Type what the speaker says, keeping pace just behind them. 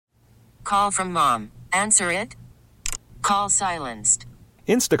Call from mom. Answer it. Call silenced.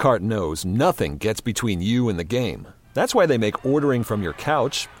 Instacart knows nothing gets between you and the game. That's why they make ordering from your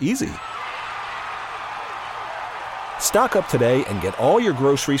couch easy. Stock up today and get all your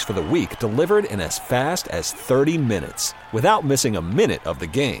groceries for the week delivered in as fast as 30 minutes without missing a minute of the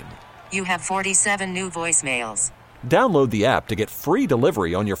game. You have 47 new voicemails. Download the app to get free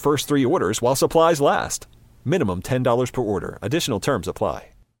delivery on your first 3 orders while supplies last. Minimum $10 per order. Additional terms apply.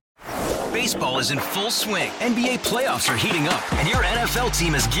 Baseball is in full swing. NBA playoffs are heating up, and your NFL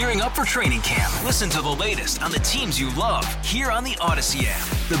team is gearing up for training camp. Listen to the latest on the teams you love here on the Odyssey app.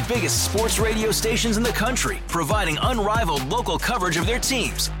 The biggest sports radio stations in the country, providing unrivaled local coverage of their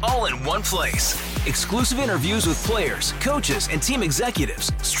teams, all in one place. Exclusive interviews with players, coaches, and team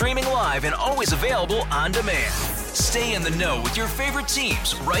executives, streaming live and always available on demand. Stay in the know with your favorite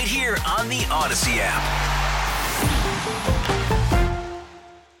teams right here on the Odyssey app.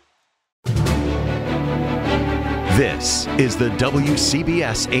 This is the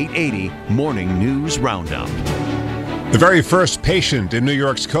WCBS 880 Morning News Roundup. The very first patient in New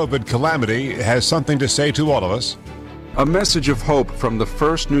York's COVID calamity has something to say to all of us. A message of hope from the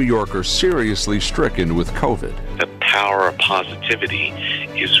first New Yorker seriously stricken with COVID. The power of positivity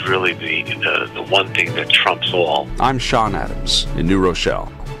is really the one thing that trumps all. I'm Sean Adams in New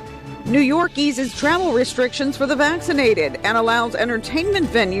Rochelle. New York eases travel restrictions for the vaccinated and allows entertainment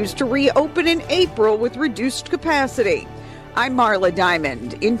venues to reopen in April with reduced capacity. I'm Marla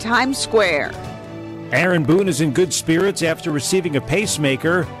Diamond in Times Square. Aaron Boone is in good spirits after receiving a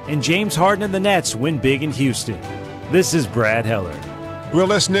pacemaker, and James Harden and the Nets win big in Houston. This is Brad Heller. We'll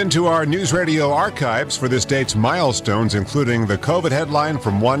listen into our news radio archives for this date's milestones, including the COVID headline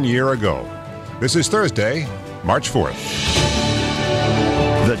from 1 year ago. This is Thursday, March 4th.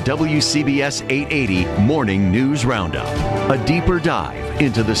 The WCBS 880 Morning News Roundup. A deeper dive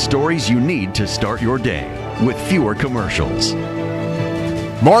into the stories you need to start your day with fewer commercials.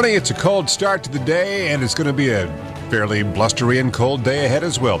 Morning, it's a cold start to the day, and it's going to be a fairly blustery and cold day ahead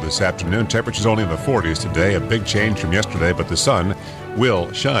as well this afternoon. Temperatures only in the 40s today, a big change from yesterday, but the sun will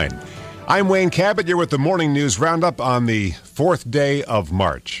shine. I'm Wayne Cabot. You're with the Morning News Roundup on the 4th day of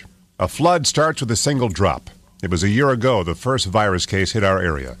March. A flood starts with a single drop. It was a year ago the first virus case hit our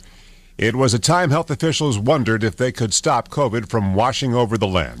area. It was a time health officials wondered if they could stop COVID from washing over the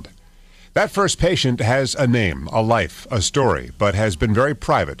land. That first patient has a name, a life, a story, but has been very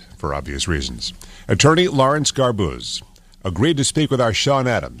private for obvious reasons. Attorney Lawrence Garbuz agreed to speak with our Sean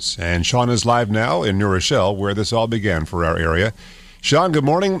Adams, and Sean is live now in New Rochelle, where this all began for our area. Sean, good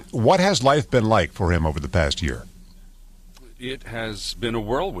morning. What has life been like for him over the past year? It has been a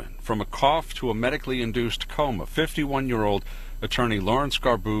whirlwind, from a cough to a medically induced coma. 51-year-old attorney Lawrence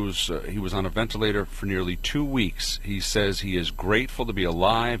Garbuz, he was on a ventilator for nearly 2 weeks. He says he is grateful to be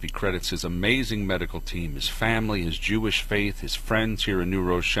alive. He credits his amazing medical team, his family, his Jewish faith, his friends here in New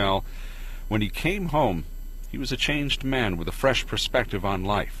Rochelle. When he came home, he was a changed man with a fresh perspective on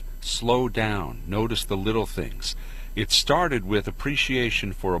life. Slow down, notice the little things. It started with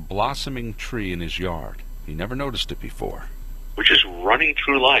appreciation for a blossoming tree in his yard. He never noticed it before. We're just running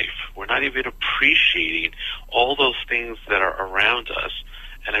through life. We're not even appreciating all those things that are around us.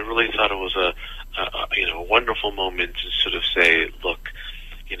 And I really thought it was a wonderful moment to sort of say, look,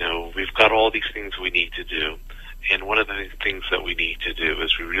 we've got all these things we need to do. And one of the things that we need to do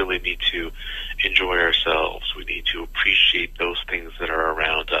is we really need to enjoy ourselves. We need to appreciate those things that are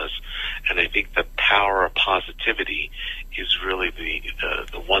around us. And I think the power of positivity is really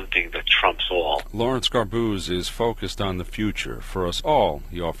the one thing that trumps all. Lawrence Garbuz is focused on the future. For us all,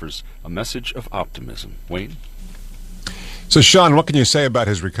 he offers a message of optimism. Wayne? So, Sean, what can you say about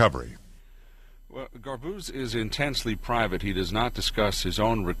his recovery? Well, Garbuz is intensely private. He does not discuss his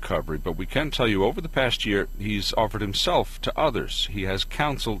own recovery, but we can tell you over the past year he's offered himself to others. He has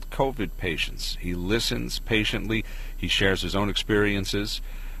counseled COVID patients. He listens patiently. He shares his own experiences,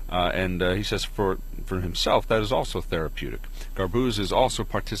 and he says for himself that is also therapeutic. Garbuz is also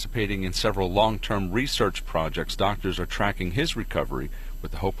participating in several long-term research projects. Doctors are tracking his recovery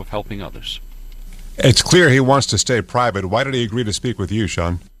with the hope of helping others. It's clear he wants to stay private. Why did he agree to speak with you,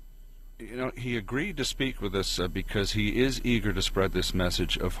 Sean? He agreed to speak with us because he is eager to spread this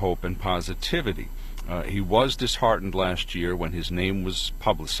message of hope and positivity. He was disheartened last year when his name was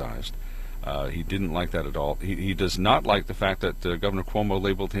publicized. He didn't like that at all. He does not like the fact that Governor Cuomo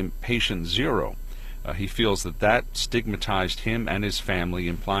labeled him patient zero. He feels that stigmatized him and his family,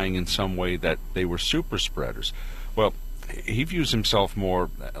 implying in some way that they were super spreaders. Well, he views himself more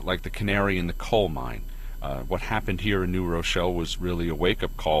like the canary in the coal mine. What happened here in New Rochelle was really a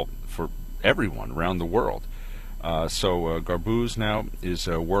wake-up call for everyone around the world. So Garbuz now is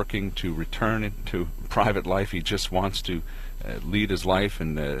working to return to private life. He just wants to lead his life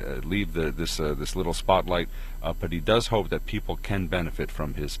and leave this little spotlight, but he does hope that people can benefit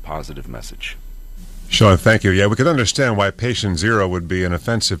from his positive message. Sean, thank you. Yeah, we can understand why patient zero would be an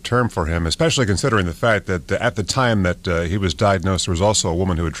offensive term for him, especially considering the fact that at the time that he was diagnosed, there was also a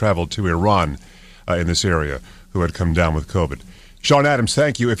woman who had traveled to Iran in this area who had come down with COVID. Sean Adams,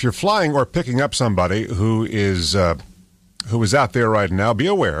 thank you. If you're flying or picking up somebody who is out there right now, be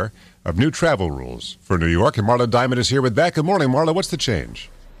aware of new travel rules for New York. And Marla Diamond is here with that. Good morning, Marla. What's the change?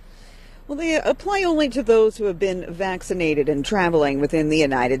 Well, they apply only to those who have been vaccinated and traveling within the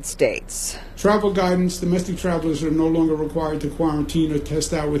United States. Travel guidance: domestic travelers are no longer required to quarantine or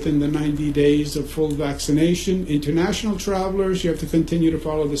test out within the 90 days of full vaccination. International travelers, you have to continue to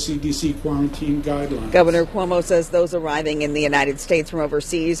follow the CDC quarantine guidelines. Governor Cuomo says those arriving in the United States from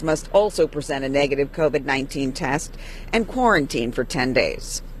overseas must also present a negative COVID-19 test and quarantine for 10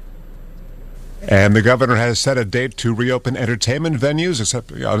 days. And the governor has set a date to reopen entertainment venues,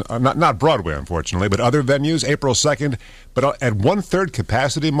 except not Broadway, unfortunately, but other venues, April 2nd. But at one-third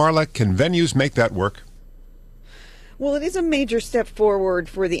capacity, Marla, can venues make that work? Well, it is a major step forward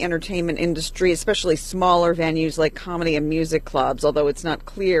for the entertainment industry, especially smaller venues like comedy and music clubs, although it's not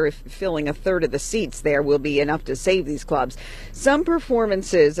clear if filling a third of the seats there will be enough to save these clubs. Some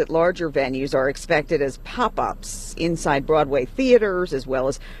performances at larger venues are expected as pop-ups inside Broadway theaters, as well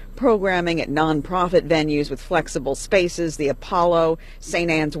as programming at nonprofit venues with flexible spaces. The Apollo, St.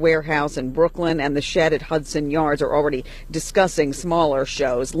 Anne's Warehouse in Brooklyn, and the Shed at Hudson Yards are already discussing smaller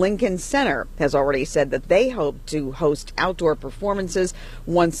shows. Lincoln Center has already said that they hope to host outdoor performances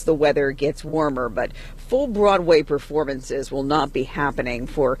once the weather gets warmer, but full Broadway performances will not be happening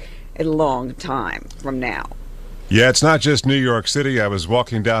for a long time from now. Yeah, it's not just New York City. I was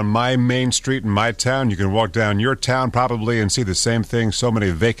walking down my main street in my town. You can walk down your town probably and see the same thing. So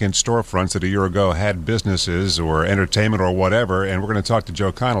many vacant storefronts that a year ago had businesses or entertainment or whatever. And we're going to talk to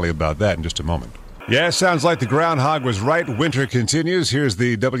Joe Connolly about that in just a moment. Yeah, sounds like the groundhog was right. Winter continues. Here's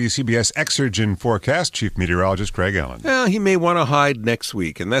the WCBS Exergen forecast. Chief Meteorologist Craig Allen. Well, he may want to hide next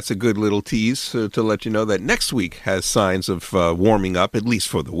week, and that's a good little tease to let you know that next week has signs of warming up, at least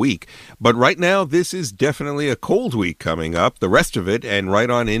for the week. But right now, this is definitely a cold week coming up, the rest of it, and right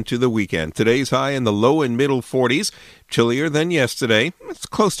on into the weekend. Today's high in the low and middle 40s. Chillier than yesterday. It's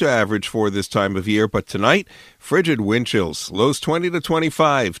close to average for this time of year, but tonight, frigid wind chills. Lows 20 to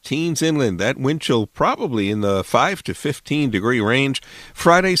 25, teens inland. That wind chill probably in the 5 to 15 degree range.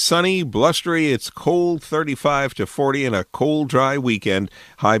 Friday, sunny, blustery. It's cold, 35 to 40, and a cold, dry weekend.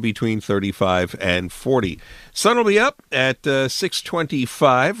 High between 35 and 40. Sun will be up at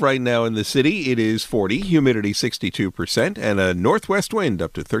 6:25 right now in the city. It is 40, humidity 62%, and a northwest wind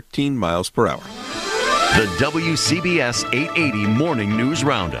up to 13 miles per hour. The WCBS 880 Morning News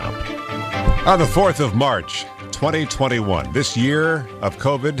Roundup. On the 4th of March, 2021, this year of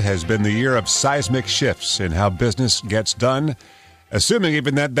COVID has been the year of seismic shifts in how business gets done, assuming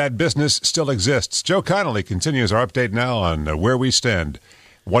even that business still exists. Joe Connolly continues our update now on where we stand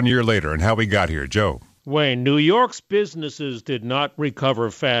 1 year later and how we got here. Joe. Wayne, New York's businesses did not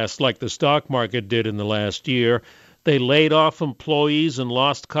recover fast like the stock market did in the last year. They laid off employees and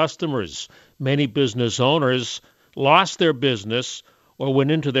lost customers. Many business owners lost their business or went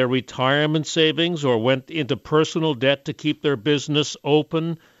into their retirement savings or went into personal debt to keep their business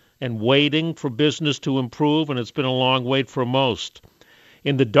open and waiting for business to improve, and it's been a long wait for most.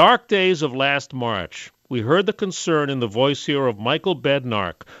 In the dark days of last March, we heard the concern in the voice here of Michael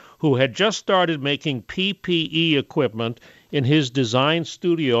Bednark, who had just started making PPE equipment in his design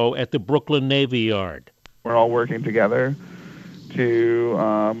studio at the Brooklyn Navy Yard. We're all working together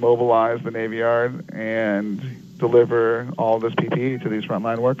to mobilize the Navy Yard and deliver all this PPE to these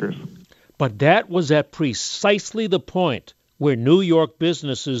frontline workers. But that was at precisely the point where New York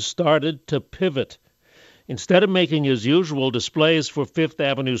businesses started to pivot. Instead of making his usual displays for Fifth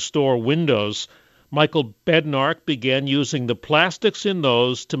Avenue store windows, Michael Bednark began using the plastics in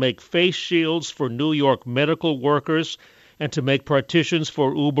those to make face shields for New York medical workers and to make partitions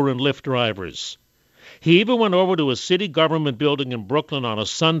for Uber and Lyft drivers. He even went over to a city government building in Brooklyn on a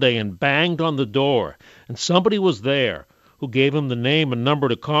Sunday and banged on the door, and somebody was there who gave him the name and number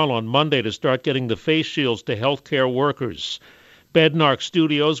to call on Monday to start getting the face shields to healthcare workers. Bednark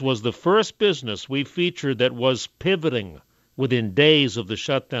Studios was the first business we featured that was pivoting within days of the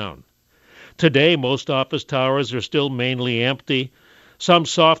shutdown. Today, most office towers are still mainly empty. Some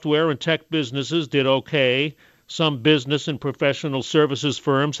software and tech businesses did okay. Some business and professional services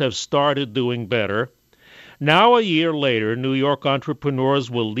firms have started doing better. Now, a year later, New York entrepreneurs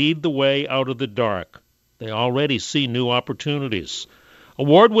will lead the way out of the dark. They already see new opportunities.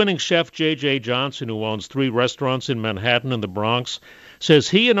 Award-winning chef J.J. Johnson, who owns 3 restaurants in Manhattan and the Bronx, says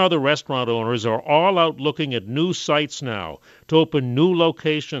he and other restaurant owners are all out looking at new sites now to open new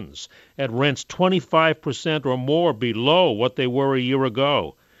locations at rents 25% or more below what they were a year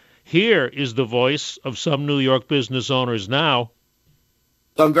ago. Here is the voice of some New York business owners now.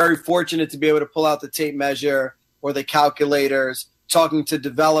 So I'm very fortunate to be able to pull out the tape measure or the calculators, talking to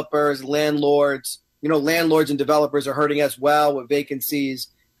developers, landlords. You know, landlords and developers are hurting as well with vacancies,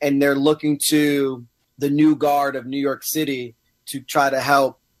 and they're looking to the new guard of New York City to try to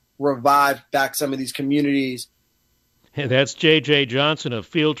help revive back some of these communities. And that's J.J. Johnson of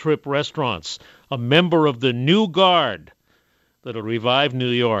Field Trip Restaurants, a member of the new guard that'll revive New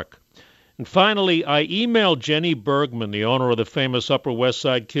York. And finally, I emailed Jenny Bergman, the owner of the famous Upper West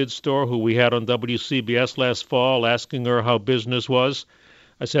Side Kids store, who we had on WCBS last fall, asking her how business was.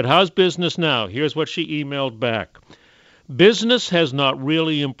 I said, how's business now? Here's what she emailed back. Business has not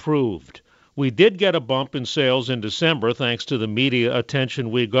really improved. We did get a bump in sales in December thanks to the media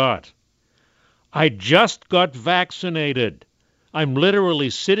attention we got. I just got vaccinated. I'm literally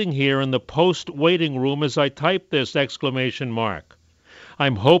sitting here in the post-waiting room as I type this, !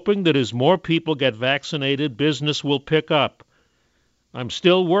 I'm hoping that as more people get vaccinated, business will pick up. I'm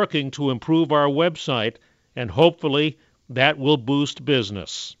still working to improve our website, and hopefully that will boost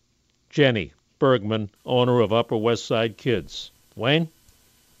business. Jenny Bergman, owner of Upper West Side Kids. Wayne?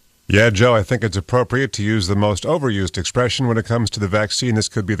 Yeah, Joe, I think it's appropriate to use the most overused expression when it comes to the vaccine. This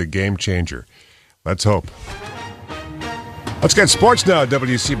could be the game changer. Let's hope. Let's get sports now at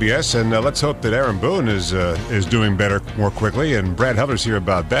WCBS, and let's hope that Aaron Boone is doing better more quickly, and Brad Heller's here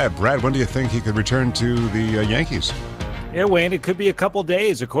about that. Brad, when do you think he could return to the Yankees? Yeah, Wayne, it could be a couple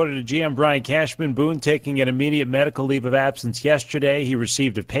days. According to GM Brian Cashman, Boone taking an immediate medical leave of absence yesterday. He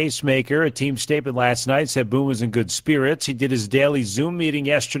received a pacemaker. A team statement last night said Boone was in good spirits. He did his daily Zoom meeting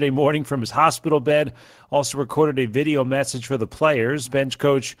yesterday morning from his hospital bed. Also recorded a video message for the players. Bench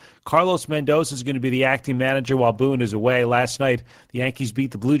coach Carlos Mendoza is going to be the acting manager while Boone is away. Last night, the Yankees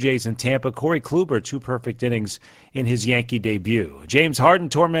beat the Blue Jays in Tampa. Corey Kluber, 2 perfect innings in his Yankee debut. James Harden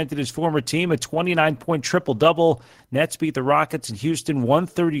tormented his former team, a 29-point triple-double. Nets beat the Rockets in Houston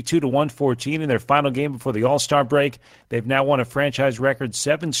 132-114 in their final game before the All-Star break. They've now won a franchise record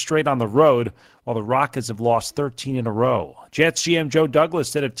 7 straight on the road, while the Rockets have lost 13 in a row. Jets GM Joe Douglas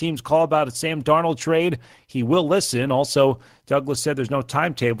said if teams call about a Sam Darnold trade, he will listen. Also, Douglas said there's no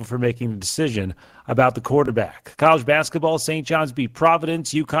timetable for making a decision about the quarterback. College basketball, St. John's beat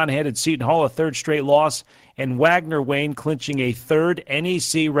Providence. UConn handed Seton Hall a 3rd straight loss. And Wagner Wayne clinching a 3rd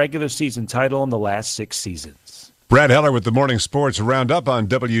NEC regular season title in the last 6 seasons. Brad Heller with the Morning Sports Roundup on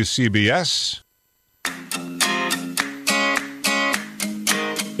WCBS.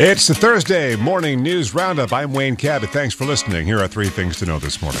 It's the Thursday Morning News Roundup. I'm Wayne Cabot. Thanks for listening. Here are 3 things to know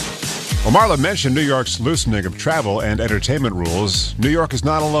this morning. Well, Marla mentioned New York's loosening of travel and entertainment rules. New York is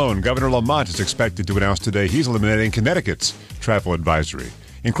not alone. Governor Lamont is expected to announce today he's eliminating Connecticut's travel advisory,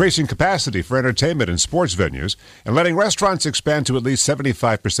 increasing capacity for entertainment and sports venues, and letting restaurants expand to at least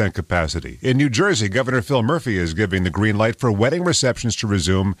 75% capacity. In New Jersey, Governor Phil Murphy is giving the green light for wedding receptions to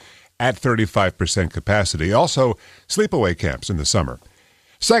resume at 35% capacity. Also, sleepaway camps in the summer.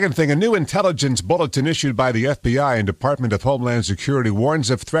 Second thing, a new intelligence bulletin issued by the FBI and Department of Homeland Security warns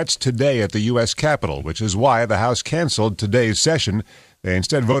of threats today at the U.S. Capitol, which is why the House canceled today's session. They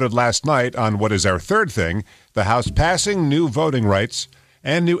instead voted last night on what is our third thing, the House passing new voting rights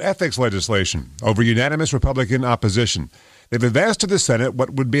and new ethics legislation over unanimous Republican opposition. They've advanced to the Senate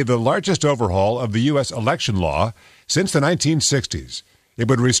what would be the largest overhaul of the U.S. election law since the 1960s. It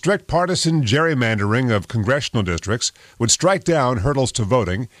would restrict partisan gerrymandering of congressional districts, would strike down hurdles to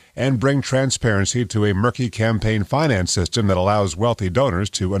voting, and bring transparency to a murky campaign finance system that allows wealthy donors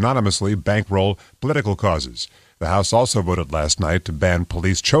to anonymously bankroll political causes. The House also voted last night to ban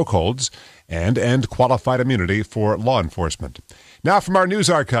police chokeholds and end qualified immunity for law enforcement. Now from our news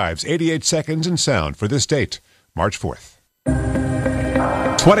archives, 88 seconds in sound for this date, March 4th.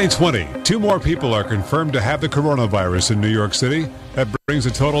 2020, 2 more people are confirmed to have the coronavirus in New York City. That brings the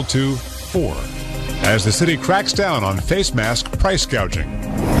total to 4, as the city cracks down on face mask price gouging.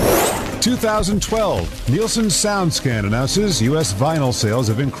 2012, Nielsen's SoundScan announces U.S. vinyl sales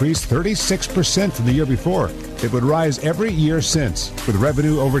have increased 36% from the year before. It would rise every year since, with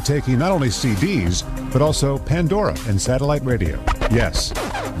revenue overtaking not only CDs, but also Pandora and satellite radio. Yes,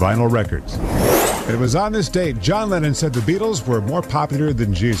 vinyl records. It was on this date John Lennon said the Beatles were more popular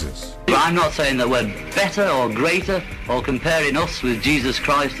than Jesus. I'm not saying that we're better or greater or comparing us with Jesus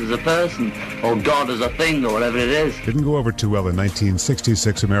Christ as a person or God as a thing or whatever it is. Didn't go over too well in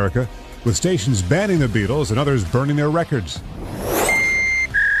 1966 America. with stations banning the Beatles and others burning their records.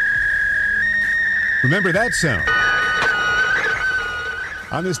 Remember that sound?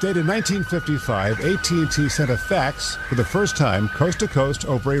 On this date in 1955, AT&T sent a fax for the first time coast to coast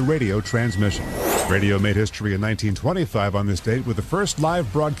over a radio transmission. Radio made history in 1925 on this date with the first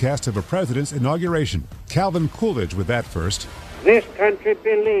live broadcast of a president's inauguration. Calvin Coolidge with that first. This country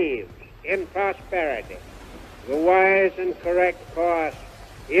believes in prosperity. The wise and correct course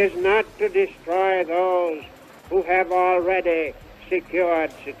is not to destroy those who have already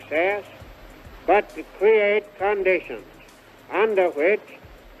secured success, but to create conditions under which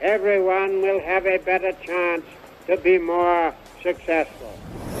everyone will have a better chance to be more successful.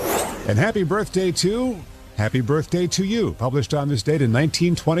 And happy birthday to you, published on this date in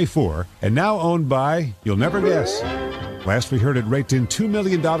 1924, and now owned by, you'll never guess. Last we heard it raked in $2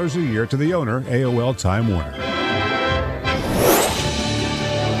 million a year to the owner, AOL Time Warner.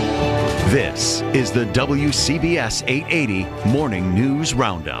 This is the WCBS 880 Morning News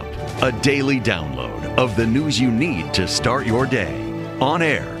Roundup, a daily download of the news you need to start your day. On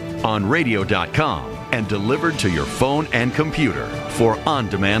air, on radio.com, and delivered to your phone and computer for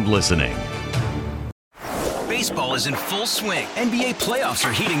on-demand listening. Baseball is in full swing. NBA playoffs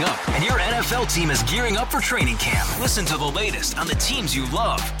are heating up, and your NFL team is gearing up for training camp. Listen to the latest on the teams you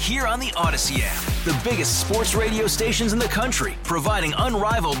love here on the Odyssey app. The biggest sports radio stations in the country, providing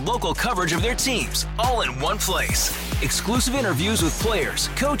unrivaled local coverage of their teams, all in one place. Exclusive interviews with players,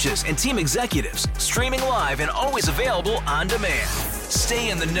 coaches, and team executives, streaming live and always available on demand.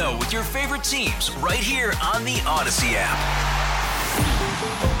 Stay in the know with your favorite teams right here on the Odyssey app.